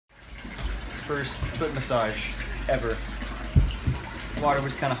first foot massage ever. Water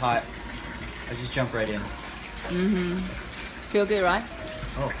was kind of hot. I just jumped right in. Mm-hmm. Feel good, right?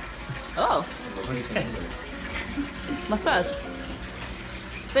 Oh. Oh. What's this? Massage.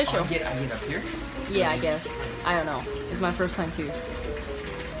 Facial. I get up here? Yeah, I guess. I don't know. It's my first time too.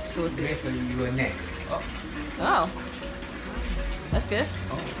 So we'll see. Oh. Oh. That's good.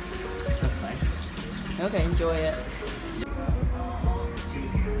 Oh. That's nice. Okay, enjoy it.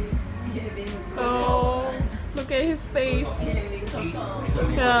 Oh, look at his face.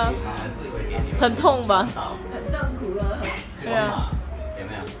 Yeah. 很痛吧? Yeah.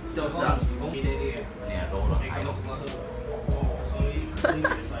 都是啊。You can't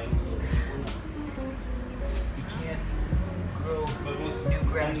grow new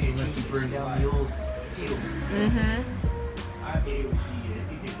grass unless you burn down the old field. Mm-hmm.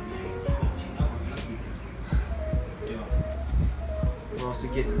 We're also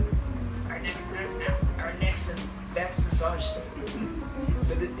getting our necks and backs massaged.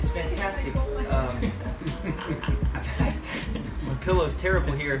 But it's fantastic. My pillow's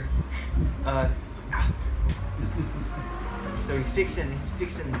terrible here. So he's fixing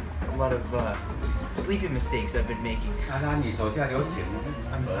a lot of sleeping mistakes I've been making. I'm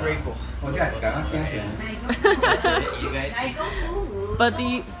grateful. But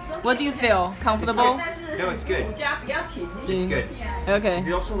what do you feel? Comfortable? No, it's good. It's good. Okay.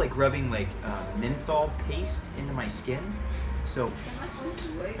 He's also like rubbing like menthol paste into my skin, so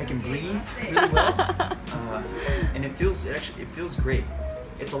I can breathe really well, and it feels great.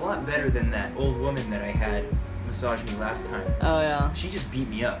 It's a lot better than that old woman that I had massage me last time. Oh yeah. She just beat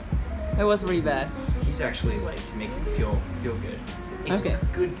me up. It was really bad. He's actually like making me feel good. It's Okay.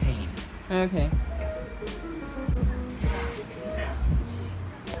 good pain. Okay.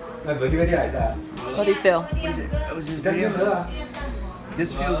 What do you feel? That was his video.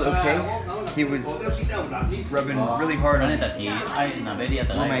 This feels okay. He was rubbing really hard on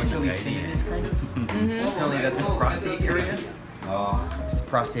where my Achilles tendon is, kind of. Apparently that's the prostate area. Oh, it's the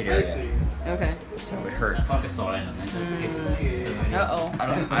prostate area. Okay. So it hurt. Uh-oh.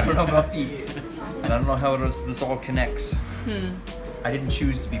 I don't know about feet. And I don't know how this all connects. I didn't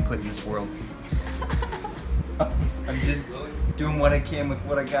choose to be put in this world. I'm just doing what I can with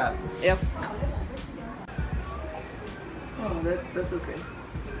what I got. Yep. Oh, that's okay.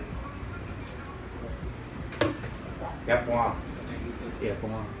 要搬，对，搬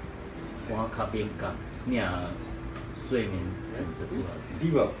靠边角，你也睡眠品质不好。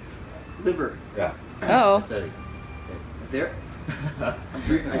 Liver. Yeah. Oh. 这里， There? I'm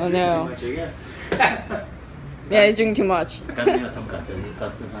drinking Oh, too no. much, I guess. Yeah, you drink too much. 刚没有通感这里，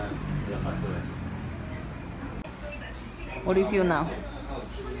但是它没有发出来。 What do you feel now?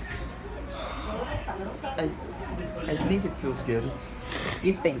 I think it feels good.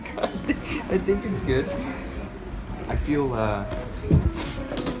 You think? I think it's good. I feel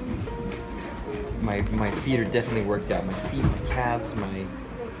my feet are definitely worked out. My feet, my calves, my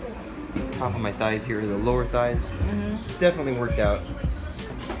top of my thighs here, the lower thighs, definitely worked out.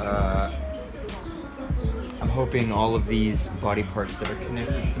 I'm hoping all of these body parts that are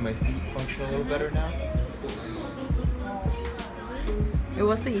connected to my feet function a little better now. We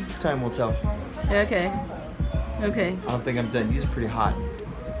will see. Time will tell. Okay. Okay. I don't think I'm done. These are pretty hot.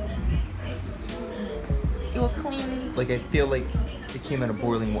 It will clean. Like I feel like it came out of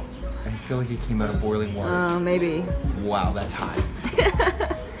boiling water. I feel like it came out of boiling water. Maybe. Wow, that's hot.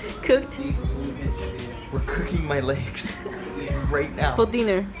 Cooked We're cooking my legs right now. for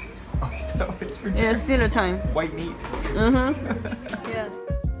dinner. Oh, is that what it's for dinner? Yeah, it's dinner time. White meat. Yeah.